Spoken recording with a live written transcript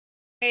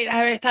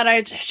I thought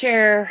I'd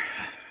share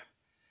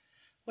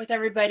with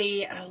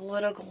everybody a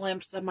little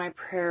glimpse of my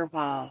prayer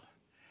wall.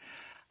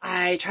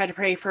 I try to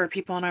pray for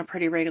people on a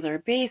pretty regular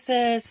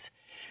basis.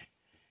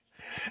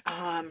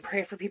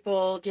 Pray for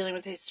people dealing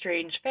with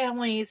estranged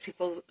families,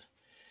 people's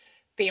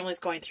families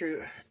going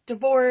through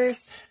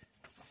divorce.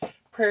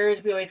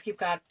 Prayers, we always keep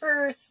God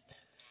first.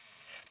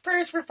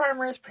 Prayers for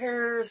farmers,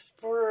 prayers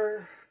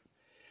for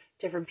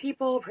different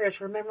people, prayers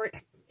for memory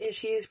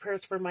issues,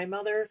 prayers for my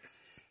mother,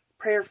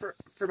 prayer for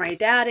my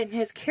dad and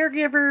his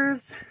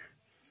caregivers,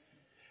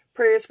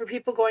 prayers for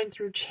people going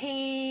through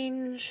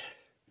change,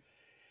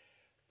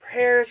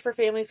 prayers for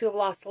families who have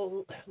lost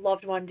a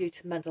loved one due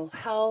to mental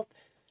health,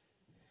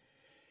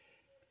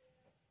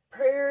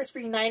 prayers for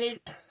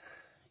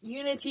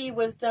unity,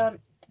 wisdom,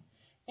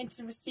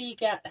 intimacy,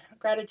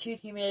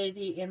 gratitude,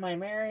 humanity in my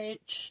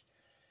marriage,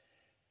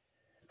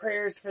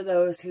 prayers for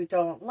those who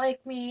don't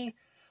like me,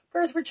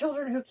 prayers for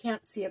children who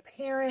can't see a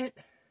parent,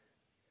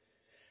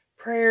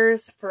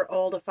 prayers for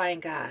all to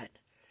find God.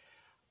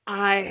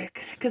 I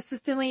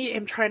consistently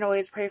am trying to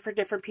always pray for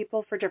different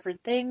people for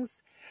different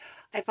things.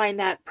 I find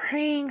that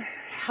praying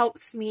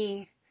helps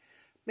me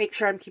make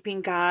sure I'm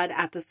keeping God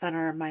at the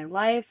center of my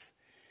life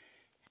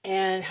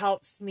and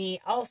helps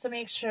me also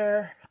make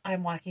sure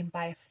I'm walking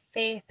by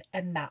faith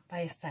and not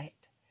by sight.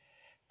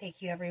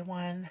 Thank you,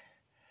 everyone.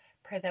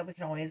 Pray that we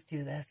can always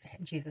do this.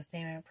 In Jesus'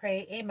 name I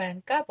pray.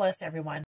 Amen. God bless everyone.